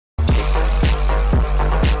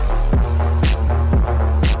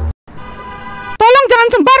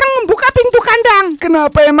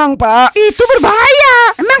Kenapa emang, Pak? Itu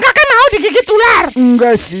berbahaya. Emang kakek mau digigit ular?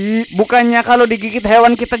 Enggak sih. Bukannya kalau digigit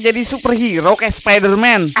hewan kita jadi superhero kayak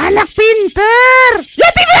Spider-Man? Anak pinter. Ya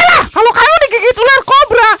tidaklah. Kalau kamu digigit ular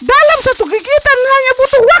kobra, dalam satu gigitan hanya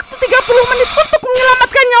butuh waktu 30 menit untuk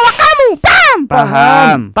menyelamatkan nyawa kamu.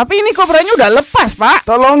 Paham. Tapi ini kobranya udah lepas, Pak.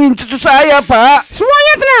 Tolongin cucu saya, Pak.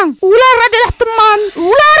 Semuanya tenang. Ular adalah teman.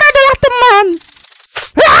 Ular adalah teman.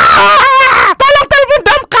 Tolong telepon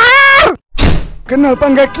damkar. Kenapa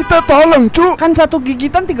nggak kita tolong, Cu? Kan satu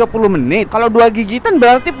gigitan 30 menit. Kalau 2 gigitan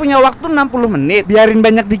berarti punya waktu 60 menit. Biarin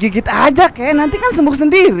Banyak digigit aja, kayak nanti kan sembuh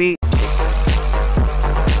sendiri.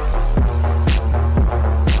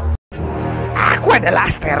 Aku adalah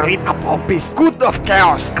asteroid Apopis, God of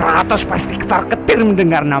Chaos. Kratos pasti ketar-ketir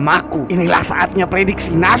mendengar namaku. Inilah saatnya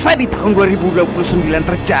prediksi NASA di tahun 2029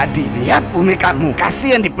 terjadi. Lihat bumi kamu,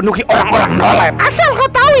 kasihan dipenuhi orang-orang nolep. Asal kau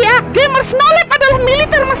tahu ya, gamers nolep adalah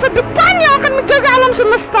militer masa depan yang akan menjaga alam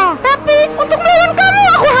semesta. Tapi untuk melawan kamu,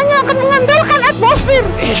 aku hanya akan mengandalkan atmosfer.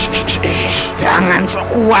 Jangan sok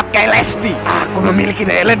kuat kayak Lesti. Aku memiliki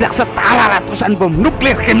daya ledak setara ratusan bom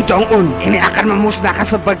nuklir Kim Jong-un. Ini akan memusnahkan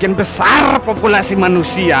sebagian besar populasi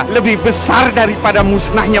manusia, lebih besar daripada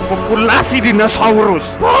musnahnya populasi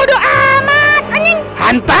dinosaurus. Bodoh amat, anjing.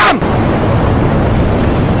 Hantam!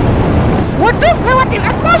 Waduh, lewatin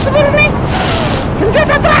atmosfer nih.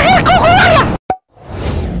 Senjata terakhirku keluarlah.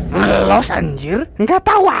 Ngelos anjir. Nggak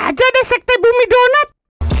tahu aja deh sekte bumi donat.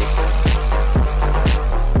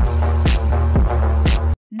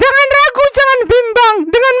 Jangan ragu, jangan bimbang.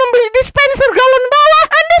 Dengan membeli dispenser galon bawah,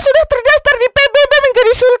 Anda sudah terdaftar di PBB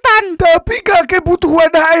menjadi sultan. Tapi kakek butuh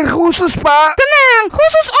wadah air khusus, Pak. Tenang,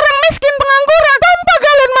 khusus orang miskin pengangguran tanpa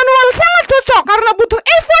galon manual sangat cocok karena butuh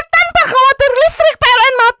effort tanpa khawatir listrik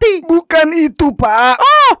PLN mati. Bukan itu, Pak.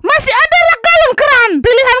 Oh, masih ada galon keran.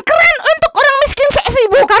 Pilihan keren untuk orang miskin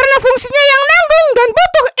sibuk karena fungsinya yang nanggung dan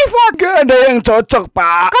butuh effort. Gak ada yang cocok,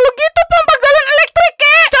 Pak. Kalau gitu pompa galon elektrik,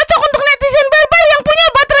 kek. Cocok untuk netizen bebel yang punya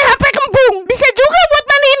baterai HP kembung. Bisa juga buat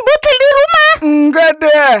mandiin botol di rumah. Enggak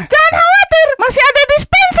deh. Jangan khawatir, masih ada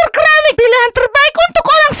dispenser keramik. Pilihan terbaik untuk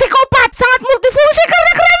orang psikopat. Sangat multifungsi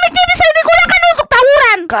karena keramiknya bisa digunakan untuk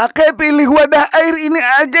tawuran. Kakek pilih wadah air ini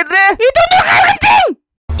aja deh. Itu untuk air kencing.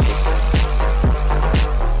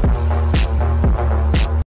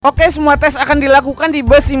 Oke, semua tes akan dilakukan di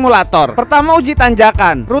bus simulator. Pertama, uji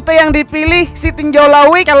tanjakan. Rute yang dipilih Sitinjau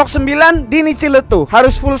Lawi, Kelok 9, Dini Ciletu.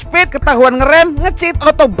 Harus full speed, ketahuan ngerem, nge-cheat,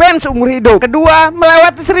 auto ban seumur hidup. Kedua,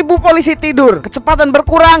 melewati 1000 polisi tidur. Kecepatan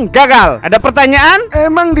berkurang, gagal. Ada pertanyaan?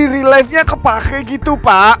 Emang di real life-nya kepake gitu,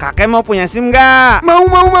 Pak? Kakek mau punya SIM nggak? Mau.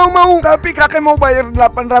 Tapi kakek mau bayar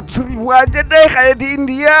 800.000 aja deh, kayak di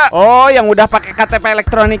India. Oh, yang udah pakai KTP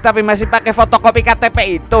elektronik tapi masih pakai fotokopi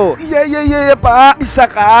KTP itu. Iya, Pak. Bisa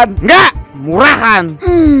kan? Enggak, murah kan?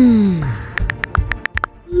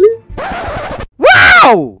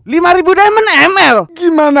 Wow, 5.000 diamond ML.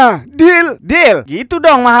 Gimana? Deal? Deal. Gitu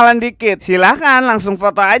dong, mahalan dikit. Silahkan langsung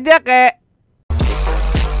foto aja, kek.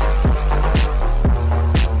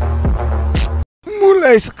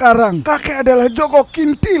 Mulai sekarang, kakek adalah Joko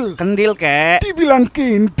Kintil. Kendil, kek. Dibilang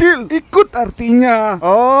kintil, ikut artinya.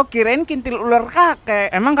 Oh, kirain kintil ular kakek.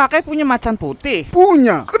 Emang kakek punya macan putih?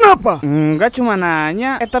 Punya. Kenapa? Enggak, cuma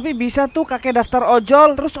nanya. Tapi bisa tuh kakek daftar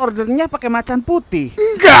ojol, terus ordernya pakai macan putih.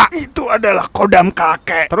 Enggak, itu adalah kodam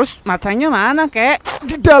kakek. Terus macannya mana, kek?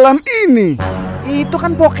 Di dalam ini. Itu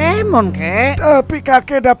kan Pokemon, kek. Tapi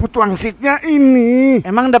kakek dapat wangsitnya ini.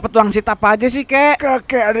 Emang dapat wangsit apa aja sih, kek?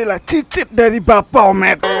 Kakek adalah cicit dari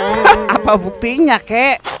Bapomet. Apa buktinya,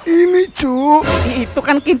 kek? Ini, cu. Itu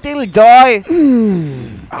kan kintil, Joy.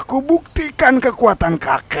 Aku buktikan kekuatan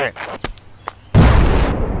kakek.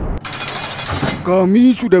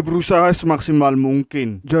 Kami sudah berusaha semaksimal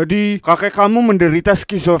mungkin. Jadi, kakek kamu menderita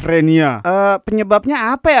skizofrenia.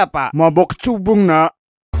 Penyebabnya apa ya, Pak? Mabok cubung, nak.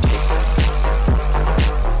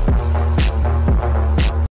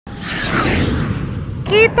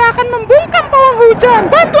 Kita akan membungkam pawang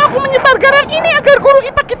hujan. Bantu aku menyebar garam ini agar guru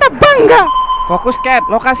IPA kita bangga. Fokus, Cat.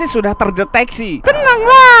 Lokasi sudah terdeteksi.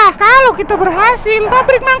 Tenanglah. Kalau kita berhasil,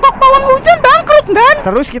 pabrik mangkok pawang hujan bangkrut, Dan.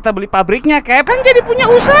 Terus kita beli pabriknya, Cap. Kan jadi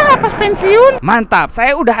punya usaha pas pensiun. Mantap.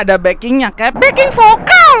 Saya udah ada backingnya, Cap. Baking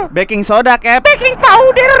vokal. Baking soda, Cap. Baking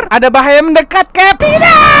powder. Ada bahaya mendekat, Cap.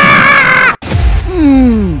 Tidak.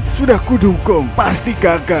 Sudah kudukung, pasti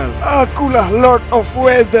gagal. Akulah Lord of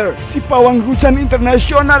Weather, si pawang hujan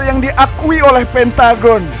internasional yang diakui oleh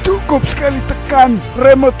Pentagon. Cukup sekali tekan,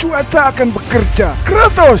 remote cuaca akan bekerja.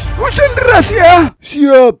 Kratos, hujan deras ya.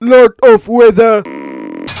 Siap, Lord of Weather.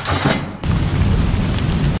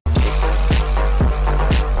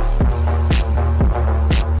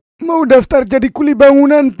 Mau daftar jadi kuli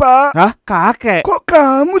bangunan, Pak. Hah? Kakek? Kok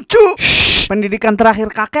kamu, Cuk? Pendidikan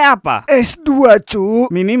terakhir kakek apa? S2, Cuk.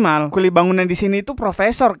 Minimal kuli bangunan di sini itu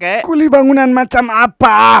profesor, kek. Kuli bangunan macam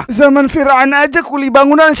apa? Zaman Firaun aja kuli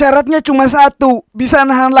bangunan syaratnya cuma satu, bisa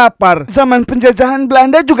nahan lapar. Zaman penjajahan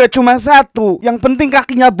Belanda juga cuma satu, yang penting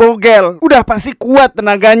kakinya bogel. Udah pasti kuat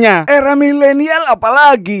tenaganya. Era milenial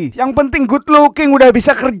apalagi, yang penting good looking, udah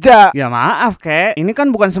bisa kerja. Ya maaf, kek. Ini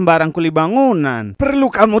kan bukan sembarang kuli bangunan.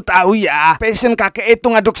 Perlu kamu tahu ya, passion kakek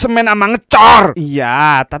itu ngaduk semen sama ngecor.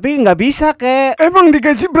 Iya, tapi nggak bisa, kek. Emang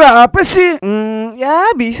digaji berapa sih?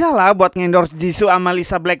 Ya bisa lah buat ngendorse Jisoo sama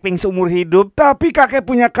Lisa Blackpink seumur hidup. Tapi kakek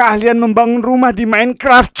punya keahlian membangun rumah di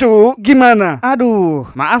Minecraft, Cuk. Gimana? Aduh,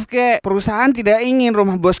 maaf, kek. Perusahaan tidak ingin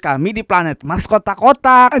rumah bos kami di planet Mars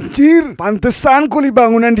kotak-kotak. Anjir, pantesan kuli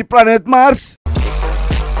bangunan di planet Mars.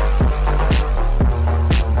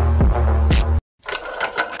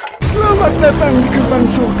 Selamat datang di gerbang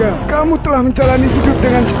surga. Kamu telah menjalani hidup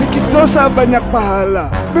dengan sedikit dosa banyak pahala.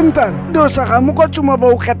 Bentar, dosa kamu kok cuma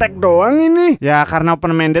bau ketek doang ini? Ya karena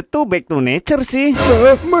open-minded tuh back to nature sih.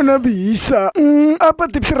 Mana bisa? Apa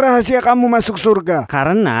tips rahasia kamu masuk surga?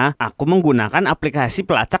 Karena aku menggunakan aplikasi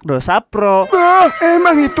pelacak dosa pro.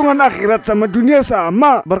 Emang hitungan akhirat sama dunia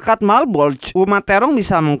sama? Berkat Malbolge, umat terong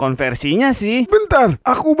bisa mengkonversinya sih. Bentar,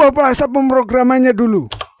 aku ubah bahasa pemrogramannya dulu.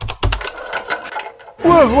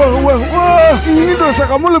 Wah, ini dosa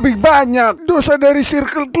kamu lebih banyak. Dosa dari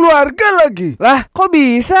circle keluarga lagi. Lah, kok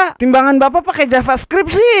bisa? Timbangan bapak pakai JavaScript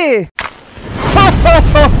sih.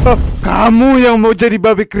 Kamu yang mau jadi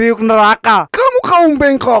babi kriuk neraka. Kamu kaum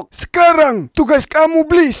bengkok. Sekarang tugas kamu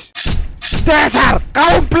please. Dasar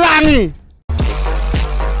kaum pelangi.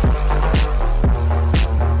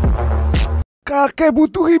 Kakek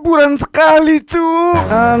butuh hiburan sekali, Cuk.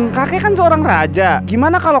 Kakek kan seorang raja.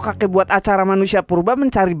 Gimana kalau kakek buat acara manusia purba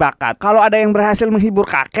mencari bakat? Kalau ada yang berhasil menghibur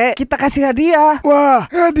kakek, kita kasih hadiah. Wah,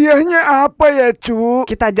 hadiahnya apa ya, Cuk?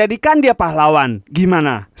 Kita jadikan dia pahlawan.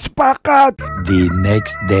 Gimana? Sepakat. The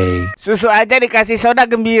next day. Susu aja dikasih soda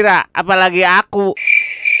gembira, apalagi aku.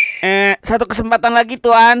 Satu kesempatan lagi,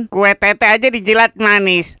 Tuan. Kue tete aja dijilat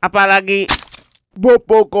manis, apalagi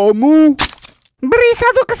Bapak kamu. beri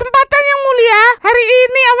satu kesempatan yang mulia. Hari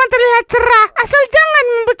ini awan terlihat cerah, asal jangan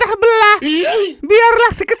memecah belah.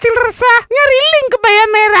 Biarlah si kecil resah nyari link kebaya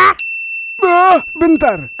merah.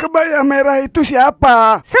 Bentar, kebaya merah itu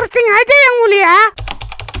siapa? Searching aja yang mulia.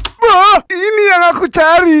 Ini yang aku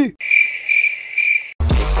cari.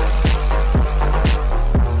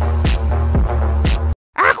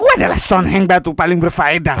 Aku adalah Stonehenge batu paling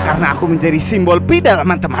berfaedah karena aku menjadi simbol pi dalam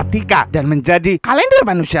matematika dan menjadi kalender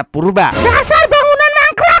manusia purba. Dasar bangunan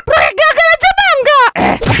mangkrak, proyek gagal aja bangga.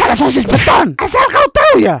 Kepala sosis beton. Asal kau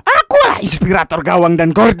tahu ya, akulah inspirator gawang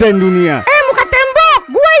dan gorden dunia. Muka tembok,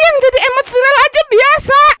 gua yang jadi emot viral aja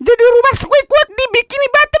biasa. Jadi rumah Squidward di Bikini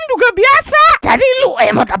Bottom juga biasa. Jadi lu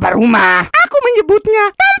emot apa rumah? Aku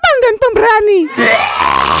menyebutnya tampang dan pemberani.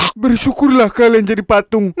 Bersyukurlah kalian jadi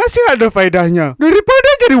patung. Masih ada faedahnya daripada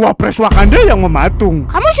jadi wapres Wakanda yang mematung.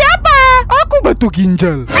 Kamu siapa? Aku batu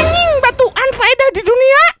ginjal. Anjing, batu unfaedah di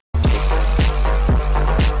dunia.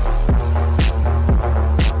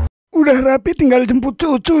 Udah rapi, tinggal jemput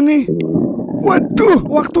cucu nih. Waduh,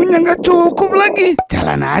 waktunya nggak cukup lagi.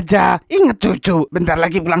 Jalan aja, ingat cucu, bentar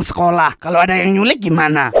lagi pulang sekolah. Kalau ada yang nyulik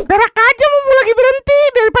gimana? Berak aja mumpung lagi berhenti,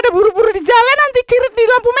 daripada buru-buru di jalan nanti cirit di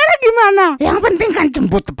lampu merah gimana? Yang penting kan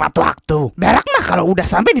jemput tepat waktu. Berak mah kalau udah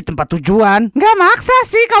sampai di tempat tujuan. Nggak maksa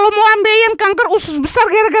sih kalau mau ambeien kanker usus besar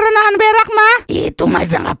gara-gara nahan berak mah. Itu mah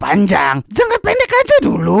jangka panjang, jangka pendek aja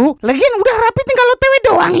dulu. Lagian udah rapi tinggal OTW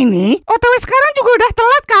doang ini. OTW sekarang juga udah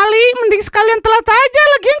telat kali, mending sekalian telat aja.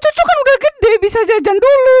 Lagian cucu kan udah gede, bisa jajan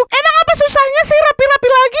dulu. Emang apa susahnya sih rapi-rapi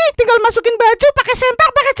lagi? Tinggal masukin baju, pakai sempak,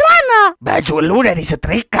 pakai celana. Baju lu udah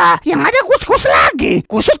disetrika, yang ada kus-kus lagi.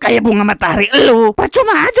 Kusut kayak bunga matahari lu.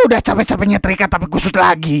 Percuma aja udah capek-capek nyetrika tapi kusut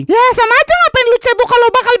lagi. Ya sama aja ngapain lu cebok kalau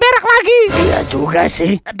bakal berak lagi. Iya juga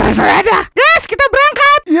sih. Terserah dah. Guys, kita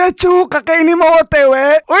berangkat. Ya cu, kakek ini mau OTW.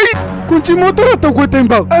 Oi, kunci motor atau gue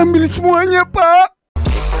tembak? Ambil semuanya, Pak.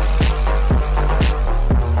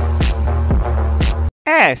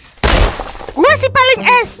 Gue sih paling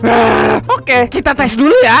S. Oke, kita tes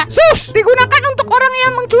dulu ya. Sus, digunakan untuk orang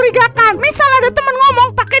yang mencurigakan. Misal ada teman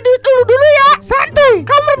ngomong, pakai duit dulu ya. Santuy,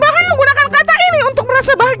 kamu berbahan menggunakan kata ini untuk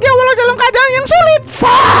merasa bahagia walau dalam keadaan yang sulit.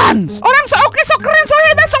 Fun. Orang sok-oke, sok keren, sok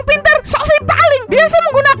hebat, sok pintar, sok si paling biasa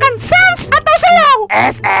menggunakan sans atau slow.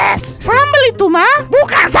 SS. Sambel itu mah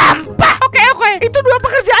bukan sampah. Oke, itu dua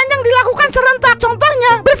pekerjaan yang dilakukan serentak.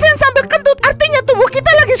 Contohnya, bersihin sambil kentut, artinya tubuh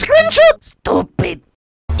kita lagi screenshot. Stupid.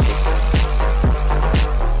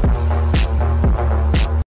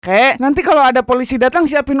 Kek, nanti kalau ada polisi datang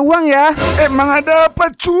siapin uang ya. Emang ada apa,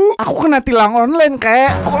 cu? Aku kena tilang online,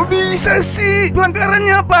 Kek. Kok bisa sih?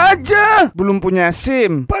 Pelanggarannya apa aja? Belum punya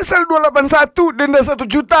SIM. Pasal 281, denda 1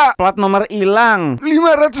 juta. Plat nomor hilang.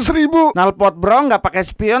 500.000. Nalpot bro, nggak pakai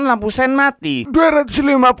spion, lampu sen mati.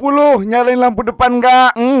 250. Nyalain lampu depan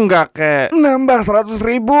nggak? Enggak, Kek. Nambah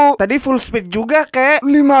 100.000. Tadi full speed juga, Kek.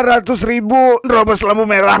 500.000. Nerobos lampu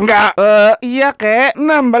merah nggak? Iya, Kek.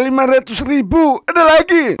 Nambah 500.000. Ada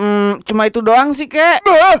lagi? Cuma itu doang sih, Kek.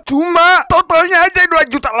 Cuma totalnya aja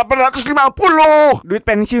 2.850.000. Duit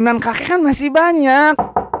pensiunan kakek kan masih banyak.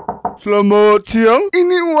 Selamat siang.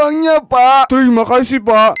 Ini uangnya, Pak. Terima kasih,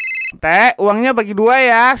 Pak. Teh, uangnya bagi 2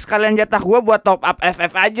 ya. Sekalian jatah gua buat top up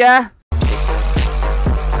FF aja.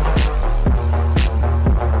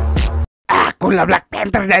 Akulah Black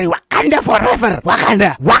Panther dari Wakanda Forever.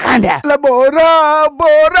 Wakanda.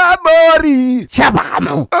 Bora Bori. Siapa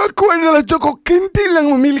kamu? Aku adalah Joko Kintil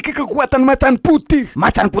yang memiliki kekuatan macan putih.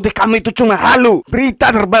 Macan putih kamu itu cuma halu.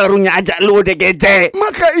 Berita terbarunya aja lu udah geje.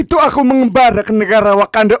 Maka itu aku mengembara ke negara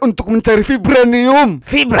Wakanda untuk mencari vibranium.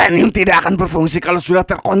 Vibranium tidak akan berfungsi kalau sudah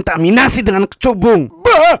terkontaminasi dengan kecubung.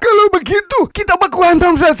 Bah, kalau begitu kita baku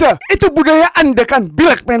hantam saja. Itu budaya Anda kan,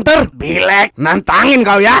 Black Panther? Bilek, nantangin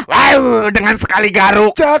kau ya. Wow, dengan sekali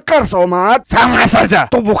garuk. Cakar, Somat. Sama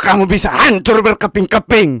saja, tubuh kamu bisa hancur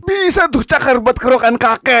berkeping-keping. Bisa tuh cakar buat kerokan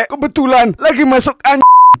kakek. Kebetulan lagi masuk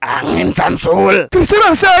angin Samsul.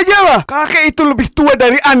 Terserah saja lah. Kakek itu lebih tua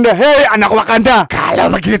dari Anda. Hei anak Wakanda.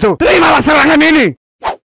 Kalau begitu, terimalah serangan ini.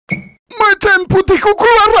 Macan putihku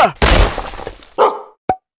keluarlah.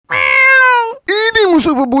 Ini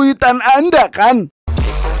musuh bebuyutan Anda kan?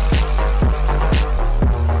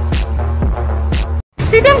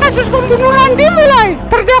 Sidang kasus pembunuhan dimulai.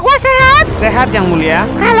 Terdakwa sehat? Sehat yang mulia.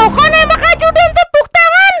 Kalau kau nembak aju dan tepuk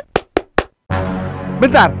tangan.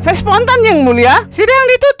 Bentar, saya spontan yang mulia. Sidang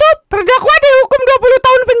ditutup. Terdakwa dihukum